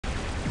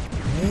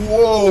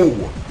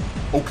Whoa!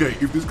 Okay,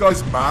 if this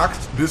guy's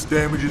maxed, this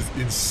damage is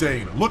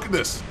insane. Look at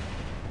this.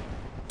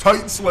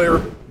 Titan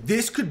Slayer.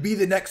 This could be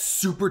the next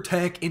super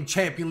tank in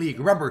Champion League.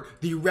 Remember,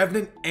 the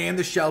Revenant and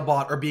the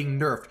Shellbot are being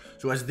nerfed.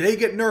 So as they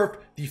get nerfed,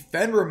 the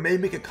Fenrir may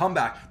make a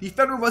comeback. The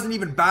Fenrir wasn't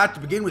even bad to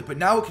begin with, but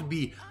now it could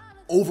be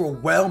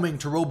overwhelming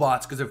to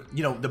robots because of,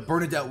 you know, the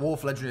Bernadette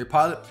Wolf legendary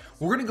pilot.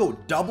 We're going to go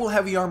double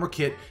heavy armor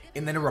kit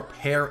and then a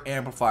repair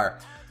amplifier.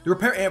 The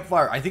repair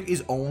amplifier, I think,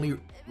 is only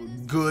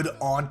good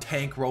on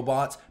tank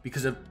robots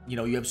because of, you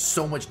know, you have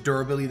so much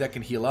durability that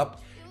can heal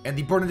up. And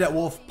the Bernadette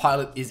Wolf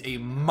pilot is a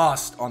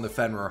must on the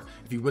Fenrir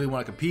if you really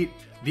want to compete.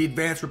 The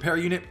advanced repair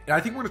unit, and I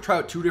think we're going to try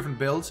out 2 different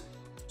builds.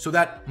 So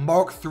that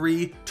Mark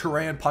III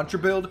Tyran Puncher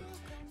build,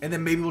 and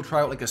then maybe we'll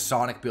try out like a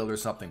Sonic build or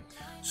something.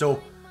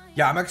 So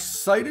yeah, I'm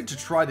excited to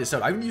try this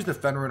out. I haven't used the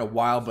Fenrir in a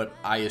while, but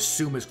I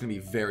assume it's going to be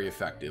very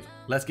effective.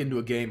 Let's get into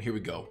a game. Here we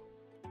go.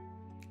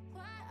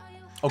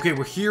 Okay,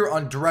 we're here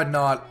on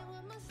Dreadnought,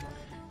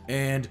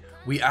 and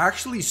we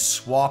actually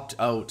swapped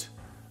out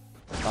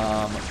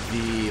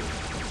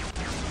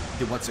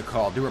what's it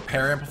called? The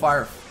repair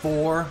amplifier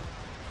for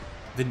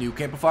the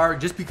nuke amplifier,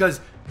 just because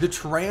the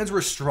Tyrans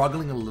were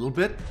struggling a little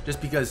bit, just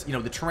because, you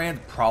know, the Tyrans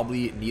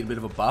probably need a bit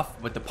of a buff,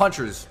 but the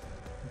Puncher's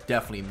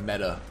definitely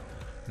meta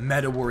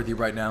worthy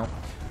right now.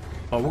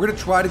 But we're gonna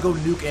try to go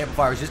nuke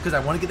amplifiers just because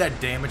I want to get that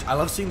damage. I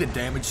love seeing the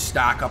damage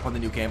stack up on the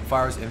nuke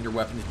amplifiers and your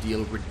weapons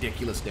deal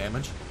ridiculous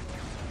damage.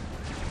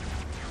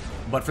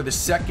 But for the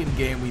second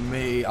game,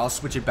 I'll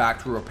switch it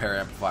back to a repair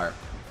amplifier.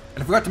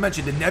 And I forgot to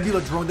mention, the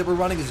Nebula drone that we're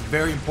running is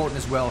very important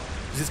as well.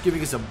 It's just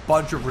giving us a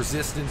bunch of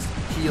resistance,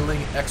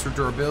 healing, extra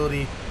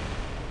durability.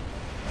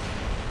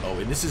 Oh,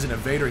 and this is an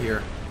invader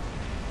here.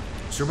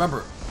 So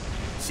remember,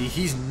 see,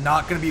 he's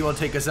not going to be able to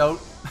take us out.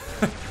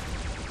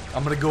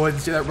 I'm going to go ahead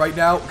and say that right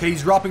now. Okay,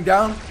 he's dropping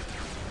down.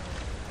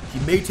 He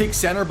may take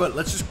center, but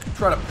let's just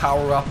try to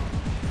power up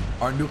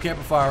our nuke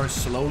amplifier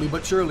slowly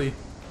but surely.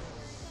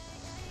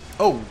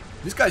 Oh,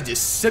 this guy's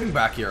just sitting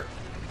back here.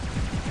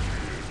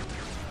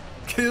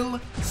 Kill,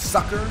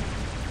 sucker.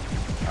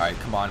 Alright,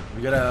 come on.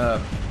 We gotta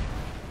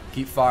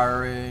keep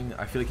firing.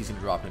 I feel like he's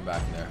gonna drop in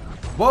back in there.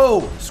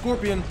 Whoa!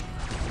 Scorpion!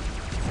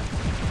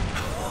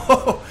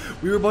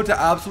 We were about to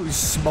absolutely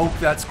smoke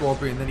that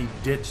Scorpion, then he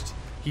ditched.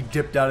 He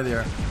dipped out of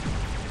there.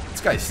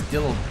 This guy's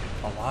still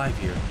alive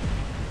here.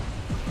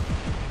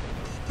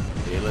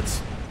 Okay,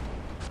 let's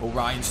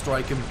Orion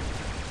strike him.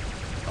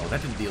 Oh,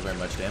 that didn't deal very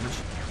much damage.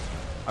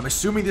 I'm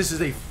assuming this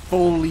is a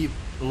fully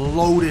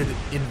loaded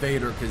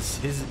invader because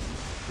his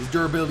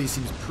durability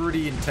seems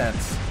pretty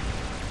intense.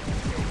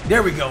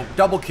 There we go.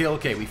 Double kill.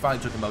 Okay, we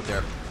finally took him out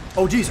there.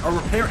 Oh, geez. Our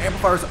repair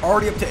amplifier is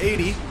already up to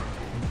 80.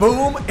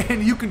 Boom.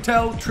 And you can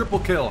tell, triple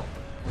kill.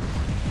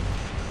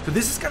 So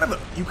this is kind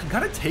of you can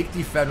kind of take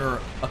the Fenrir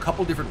a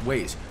couple different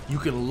ways. You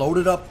can load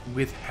it up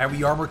with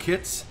heavy armor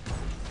kits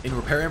in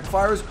repair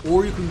amplifiers,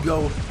 or you can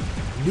go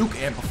nuke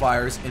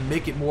amplifiers and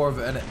make it more of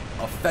an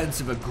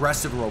offensive,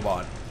 aggressive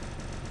robot.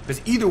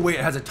 Because either way,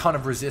 it has a ton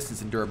of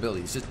resistance and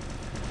durability. It's just...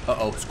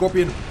 Uh-oh.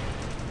 Scorpion.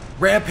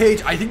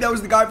 Rampage. I think that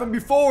was the guy from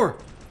before.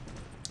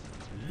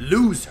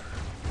 Loser.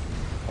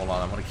 Hold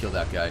on. I want to kill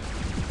that guy.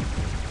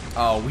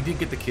 Oh, we didn't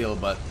get the kill,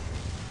 but...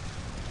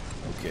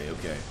 Okay,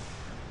 okay.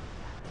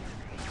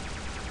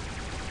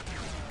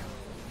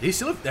 They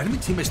still have... The enemy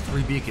team has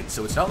 3 beacons,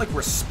 so it's not like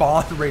we're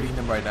spawn raiding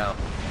them right now.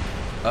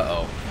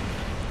 Uh-oh.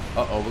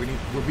 Uh-oh.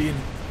 We're being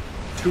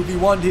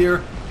 2v1'd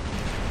here.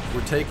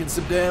 We're taking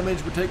some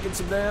damage. We're taking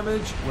some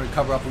damage. We're going to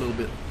cover up a little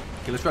bit.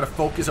 Okay, let's try to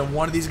focus on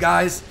one of these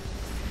guys.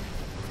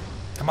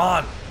 Come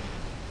on.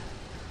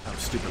 That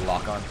was stupid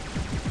lock on.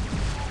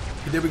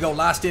 Okay, there we go.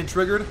 Last in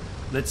triggered.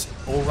 Let's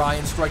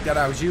Orion strike that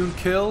Aojun.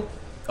 Kill.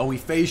 Oh, he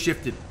phase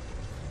shifted.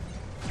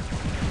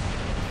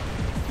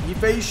 He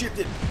phase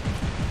shifted.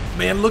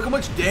 Man, look how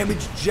much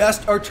damage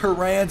just our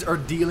Tyrans are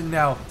dealing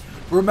now.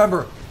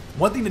 Remember,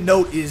 one thing to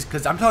note is,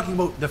 because I'm talking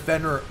about the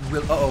Fenrir.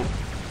 Uh-oh.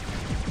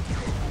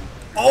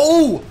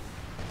 Oh!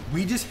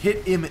 We just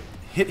hit him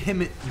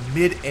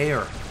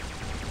mid-air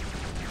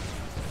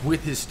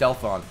with his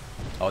stealth on.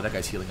 Oh, that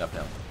guy's healing up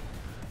now.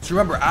 So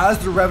remember, as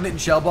the Revenant and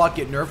Shellbot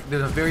get nerfed,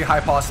 there's a very high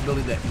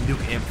possibility that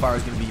Nuke Amplifier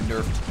is going to be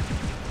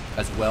nerfed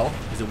as well,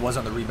 as it was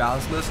on the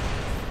rebalance list.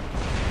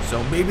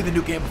 So maybe the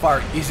Nuke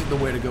Amplifier isn't the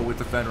way to go with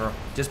the Fenrir,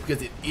 just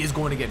because it is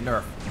going to get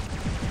nerfed.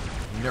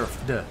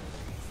 Nerfed.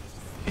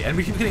 Yeah, and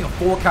we keep getting a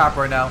 4 cap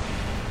right now.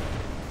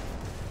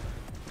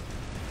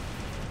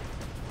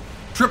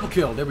 Triple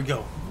kill. There we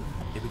go.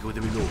 There we go.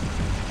 There we go.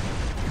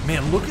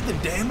 Man, look at the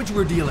damage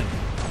we're dealing.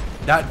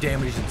 That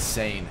damage is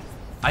insane.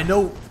 I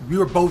know we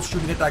were both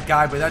shooting at that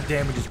guy, but that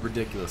damage is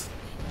ridiculous.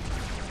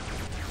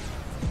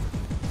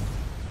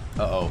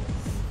 Uh-oh.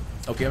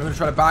 Okay, I'm going to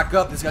try to back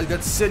up. This guy's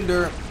got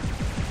Cinder.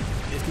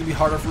 It's going to be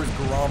harder for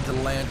his Grom to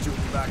land to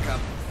back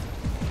up.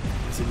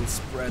 So he can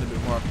spread a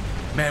bit more.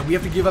 Man, we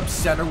have to give up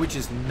center, which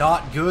is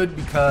not good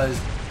because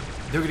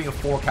they're getting a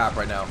 4 cap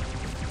right now.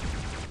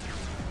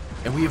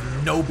 And we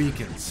have no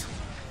beacons.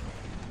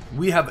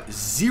 We have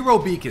 0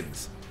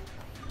 beacons.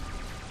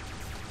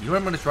 You know what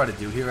I'm going to try to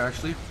do here,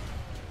 actually?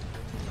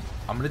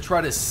 I'm going to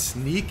try to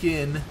sneak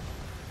in.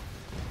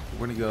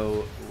 We're going to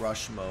go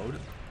rush mode.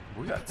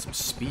 We got some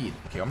speed.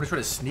 Okay, I'm going to try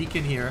to sneak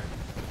in here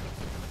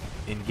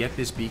and get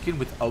this beacon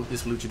without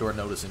this luchador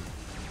noticing.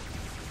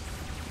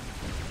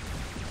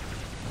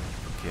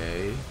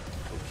 Okay.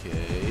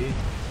 Okay.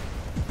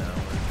 Now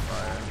we're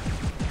fire.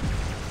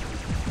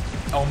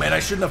 Oh man,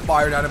 I shouldn't have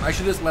fired at him. I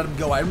should just let him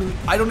go. I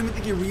don't even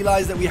think he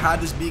realized that we had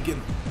this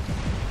beacon.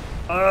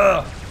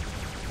 Ugh.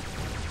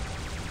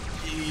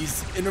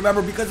 Jeez. And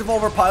remember, because of all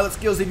of our pilot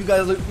skills, if you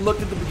guys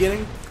looked at the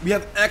beginning, we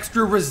have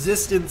extra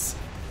resistance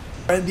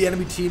when the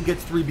enemy team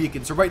gets 3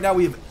 beacons. So right now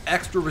we have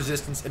extra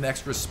resistance and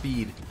extra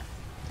speed,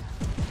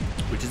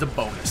 which is a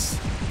bonus.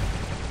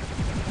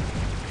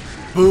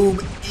 Boom.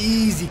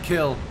 Easy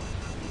kill.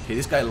 Okay,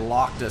 this guy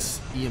locked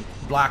us. Ian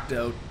blacked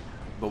out.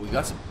 But we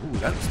got some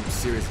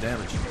serious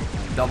damage.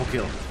 Double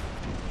kill.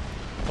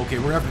 Okay,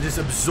 we're gonna have to just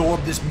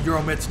absorb this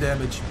Euromits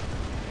damage.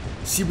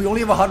 See, we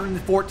only have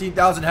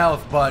 114,000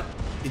 health, but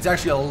it's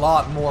actually a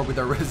lot more with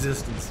our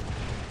resistance.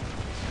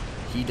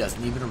 He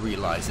doesn't even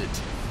realize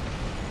it.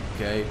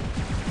 Okay.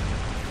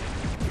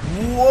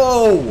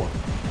 Whoa!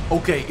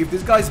 Okay, if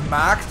this guy's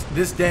maxed,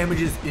 this damage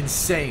is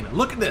insane.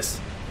 Look at this.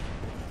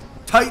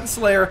 Titan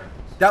Slayer.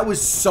 That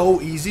was so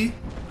easy.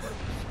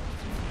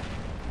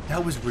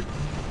 That was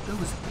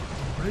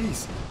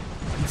crazy.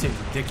 I'm saying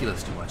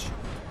ridiculous too much.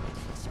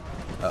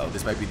 Uh oh,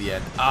 this might be the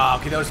end. Ah,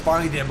 okay, that was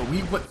finally the end,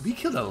 but we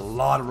killed a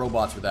lot of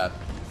robots with that.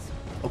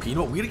 Okay, you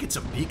know what? We gotta get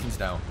some beacons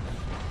now.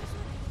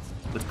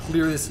 Let's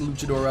clear this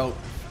luchador out.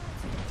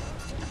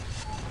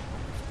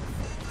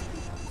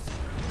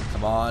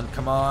 Come on,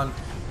 come on.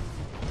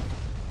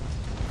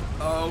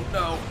 Oh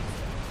no.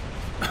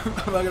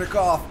 I'm not gonna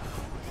cough.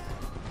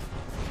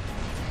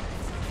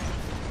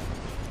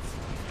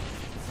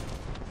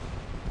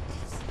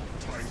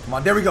 Come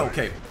on, there we go.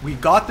 Okay, we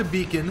got the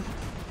beacon.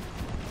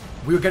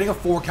 We were getting a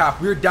 4 cap.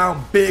 We're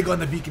down big on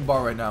the beacon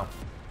bar right now.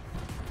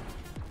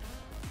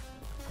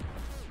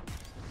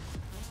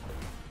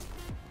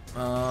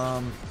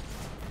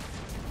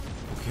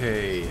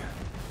 Okay.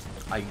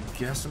 I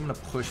guess I'm gonna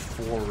push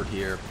forward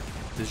here.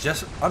 There's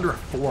just under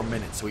 4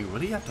 minutes, so we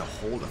really have to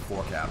hold a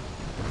 4 cap.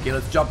 Okay,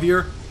 let's jump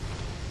here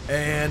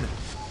and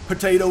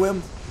potato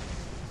him.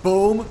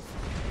 Boom.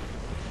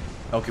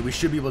 Okay, we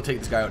should be able to take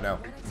this guy out now.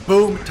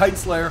 Boom, Titan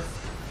Slayer.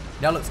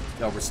 Now let's...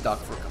 Oh, we're stuck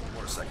for a couple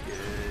more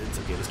seconds.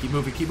 Okay, let's keep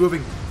moving, keep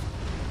moving.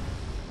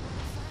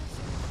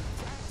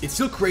 It's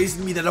still crazy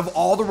to me that of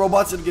all the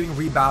robots that are getting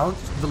rebounds,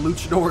 the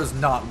luchador is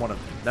not one of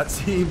them. That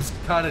seems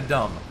kind of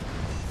dumb.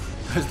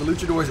 Because the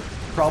luchador is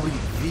probably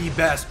the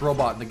best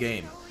robot in the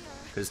game.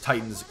 Because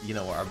Titans, you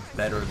know, are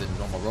better than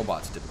normal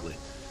robots typically.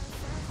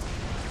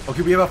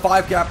 Okay, we have a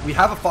 5 cap. We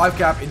have a 5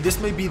 cap, and this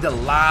may be the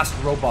last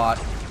robot.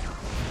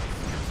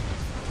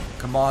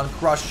 Come on,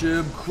 crush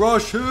him,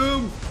 crush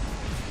him!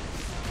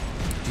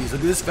 Jeez,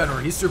 look at this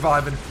Fenrir. He's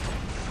surviving.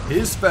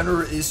 His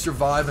Fenrir is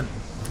surviving.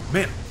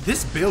 Man,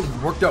 this build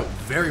worked out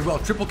very well.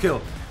 Triple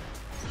kill.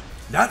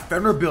 That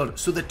Fenrir build.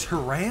 So the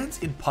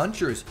Tyrans in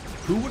Punchers.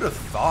 Who would have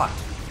thought?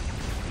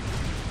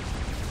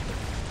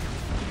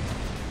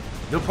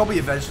 They'll probably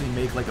eventually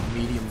make like a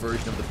medium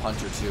version of the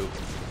Puncher too.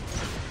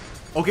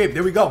 Okay,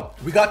 there we go.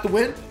 We got the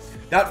win.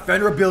 That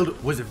Fenrir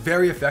build was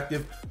very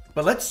effective.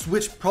 But let's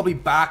switch probably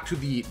back to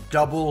the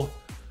double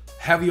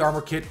heavy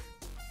armor kit,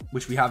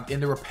 which we have in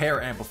the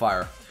repair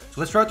amplifier. So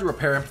let's try out the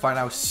repair amplifier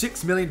now.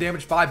 6 million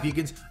damage, 5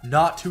 beacons.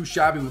 Not too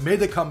shabby. We made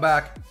the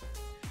comeback.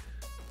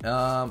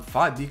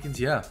 5 beacons,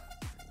 yeah.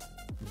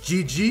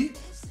 GG.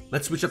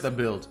 Let's switch up that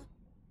build.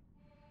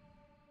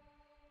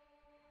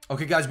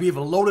 Okay, guys, we have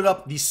loaded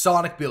up the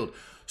Sonic build.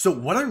 So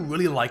what I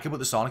really like about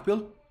the Sonic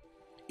build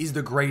is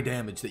the gray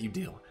damage that you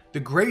deal. The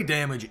gray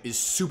damage is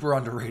super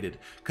underrated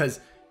because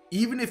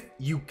even if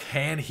you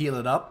can heal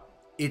it up,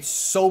 it's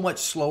so much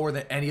slower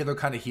than any other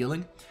kind of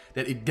healing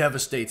that it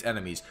devastates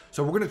enemies.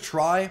 So we're going to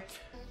try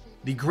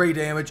the gray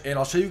damage, and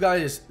I'll show you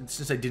guys,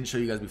 since I didn't show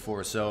you guys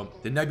before. So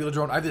the Nebula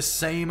drone, I have the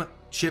same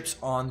chips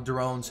on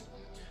drones.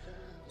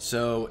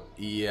 So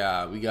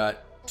yeah, we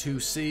got 2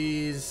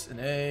 C's, an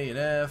A, an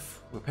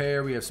F,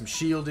 repair, we have some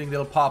shielding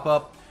that'll pop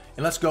up.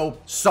 And let's go,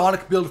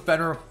 Sonic build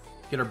Fenrir,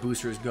 get our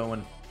boosters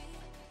going,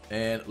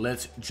 and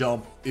let's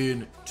jump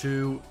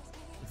into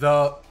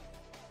the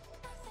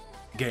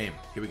game.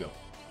 Here we go.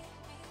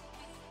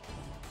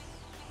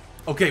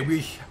 Okay,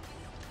 we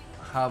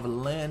have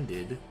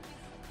landed.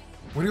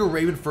 We're gonna go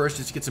Raven first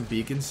just to get some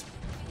beacons.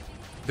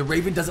 The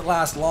Raven doesn't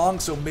last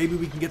long, so maybe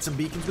we can get some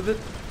beacons with it.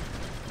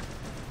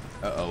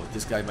 Uh-oh,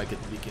 this guy might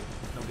get the beacon.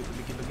 Don't get the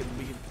beacon, don't get the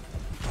beacon.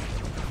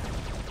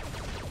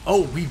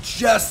 Oh, we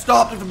just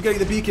stopped him from getting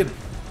the beacon.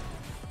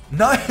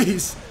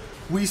 Nice!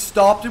 We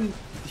stopped him.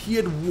 He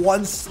had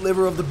 1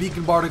 sliver of the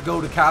beacon bar to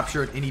go to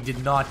capture it, and he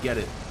did not get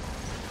it.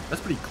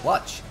 That's pretty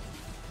clutch.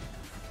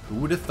 Who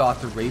would have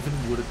thought the Raven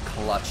would have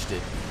clutched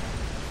it?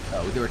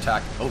 Oh, they're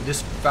attacking. Oh,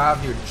 this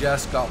Fenrir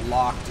just got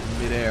locked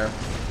in midair.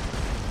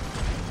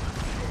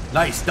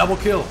 Nice, double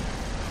kill.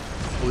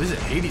 Oh, this is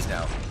Hades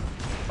now.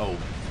 Oh,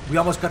 we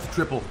almost got the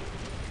triple.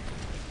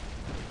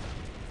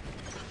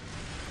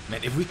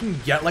 Man, if we can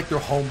get like their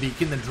home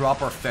beacon and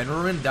drop our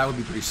Fenrir in, that would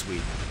be pretty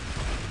sweet.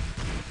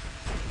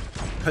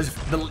 Because,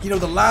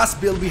 the last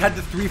build, we had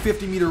the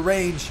 350 meter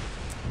range,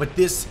 but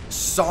this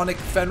Sonic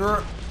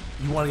Fenrir,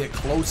 you want to get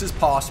close as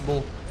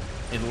possible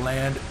and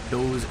land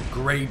those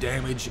gray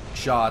damage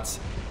shots.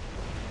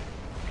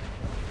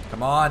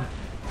 Come on.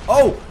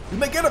 Oh, we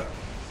might get him.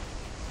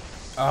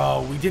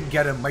 Oh, we didn't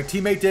get him. My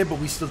teammate did, but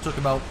we still took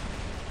him out.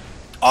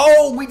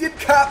 Oh, we did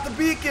cap the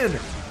beacon.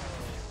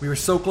 We were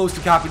so close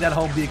to capping that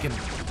home beacon.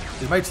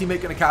 Is my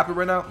teammate going to cap it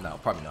right now? No,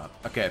 probably not.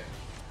 Okay.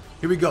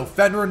 Here we go.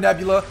 Fenrir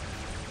Nebula.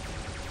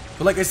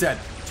 But like I said,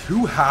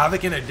 2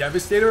 Havoc and a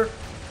Devastator.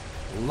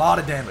 A lot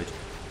of damage.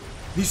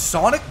 These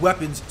Sonic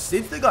weapons,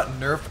 since they got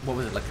nerfed, what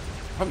was it, like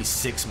probably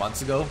 6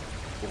 months ago?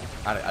 Well,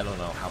 I don't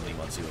know how many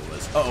months ago it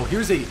was. Uh-oh,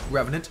 here's a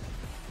Revenant.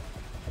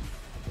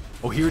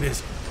 Oh, here it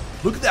is.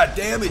 Look at that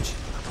damage.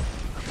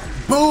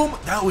 Boom.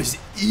 That was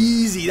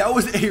easy. That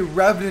was a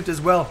Revenant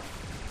as well.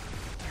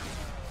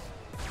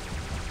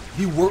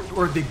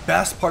 The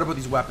best part about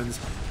these weapons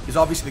is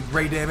obviously the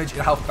gray damage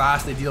and how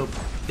fast they deal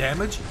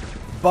damage.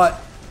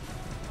 But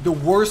the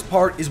worst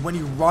part is when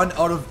you run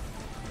out of,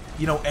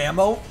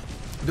 ammo,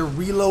 the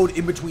reload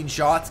in between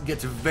shots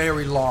gets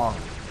very long.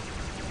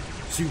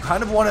 So you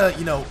kind of want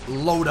to,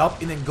 load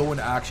up and then go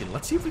into action.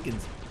 Let's see if we can...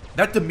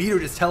 That Demeter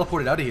just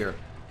teleported out of here.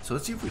 So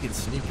let's see if we can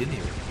sneak in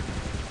here.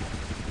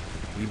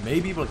 We may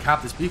be able to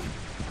cap this beacon.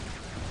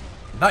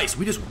 Nice.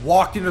 We just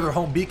walked into their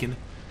home beacon.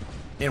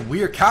 And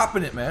we are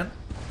capping it, man.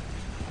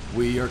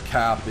 We are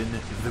capping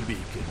the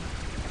beacon.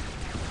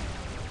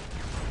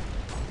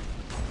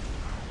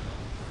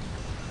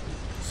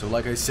 So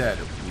like I said,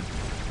 we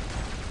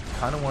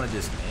kind of want to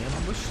just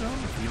ambush them.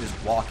 If we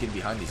just walk in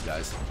behind these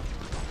guys.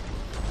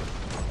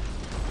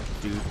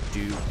 Do.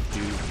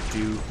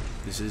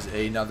 This is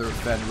another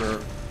Fenrir.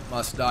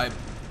 Must die.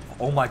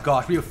 Oh my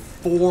gosh, we have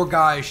 4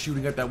 guys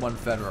shooting at that one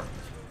Fenrir.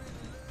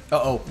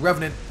 Uh-oh,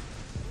 Revenant.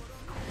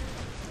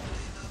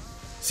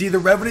 See, the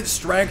Revenant's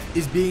strength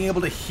is being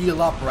able to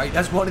heal up, right?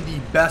 That's one of the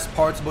best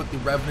parts about the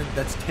Revenant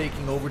that's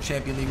taking over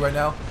Champion League right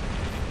now.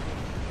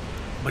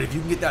 But if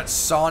you can get that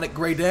Sonic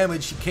gray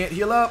damage, he can't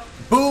heal up.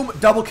 Boom,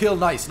 double kill,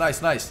 nice.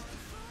 Okay,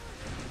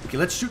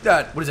 let's shoot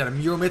that. What is that, a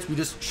Muromits? We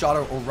just shot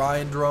our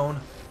Orion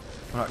drone.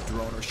 Well, not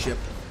drone, or ship.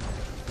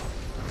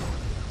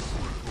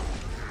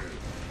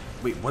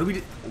 Wait,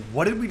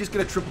 what did we just get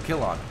a triple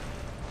kill on?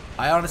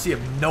 I honestly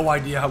have no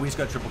idea how we just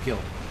got a triple kill.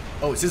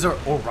 Oh, is this our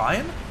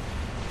Orion?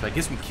 So I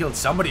guess we killed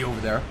somebody over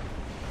there.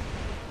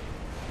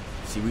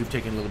 See, we've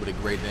taken a little bit of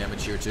great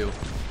damage here too.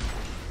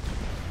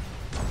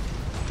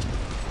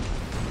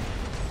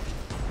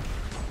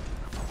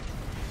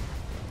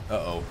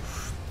 Uh-oh.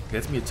 Okay,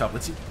 that's gonna be tough.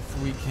 Let's see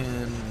if we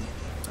can...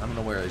 I don't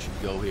know where I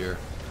should go here.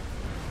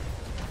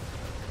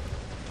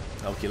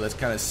 Okay, let's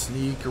kind of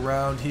sneak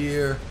around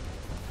here.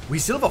 We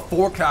still have a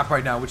 4 cap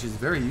right now, which is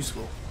very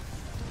useful.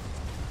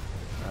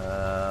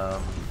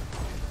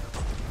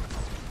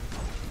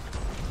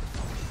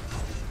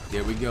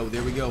 There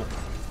we go.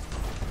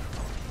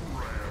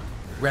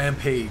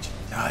 Rampage.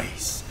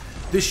 Nice.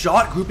 This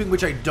shot grouping,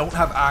 which I don't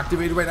have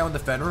activated right now in the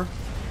Fenrir,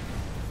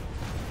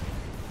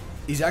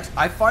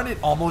 I find it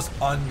almost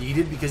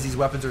unneeded because these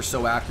weapons are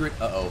so accurate.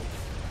 Uh-oh.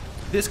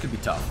 This could be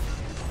tough.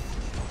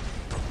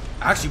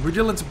 Actually, we're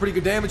dealing some pretty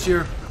good damage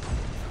here.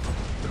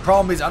 The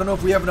problem is, I don't know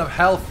if we have enough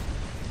health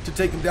to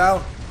take him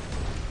down.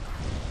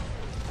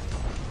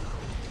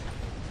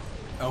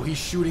 Oh, he's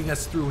shooting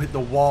us through the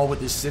wall with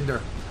his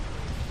Cinder.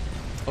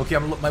 Okay,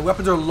 my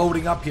weapons are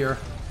loading up here.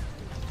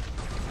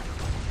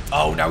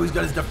 Oh, now he's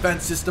got his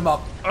defense system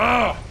up.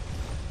 Ugh!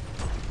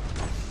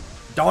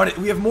 Darn it,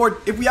 we have more.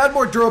 If we had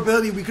more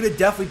durability, we could have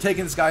definitely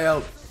taken this guy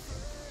out.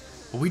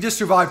 But we just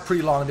survived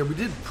pretty long there. We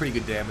did pretty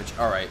good damage.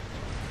 Alright.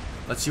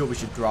 Let's see what we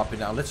should drop in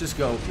now. Let's just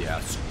go. Yeah,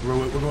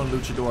 screw it. We're going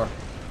Luchador.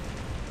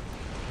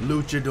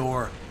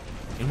 Luchador.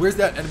 And where's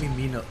that enemy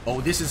Mina? Oh,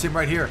 this is him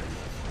right here.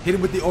 Hit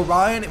him with the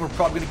Orion, and we're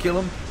probably going to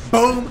kill him.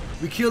 Boom!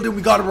 We killed him.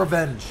 We got a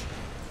revenge.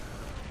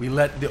 We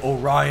let the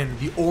Orion,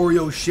 the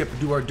Oreo ship,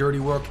 do our dirty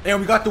work. And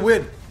we got the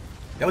win.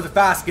 That was a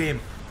fast game.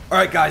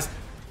 Alright, guys.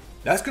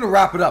 That's going to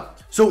wrap it up.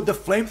 So, the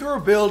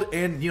Flamethrower build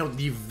and,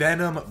 the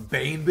Venom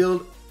Bane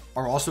build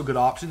are also good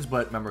options.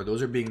 But remember,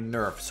 those are being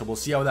nerfed. So, we'll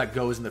see how that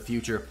goes in the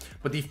future.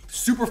 But the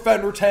Super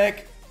Fenrir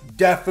tank,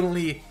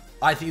 definitely,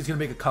 I think is going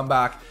to make a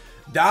comeback.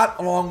 That,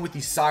 along with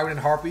the Siren and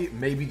Harpy,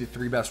 may be the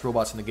 3 best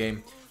robots in the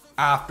game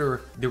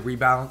after the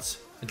rebalance.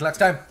 Until next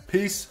time,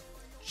 peace.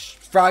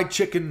 Fried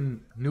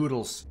chicken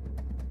noodles.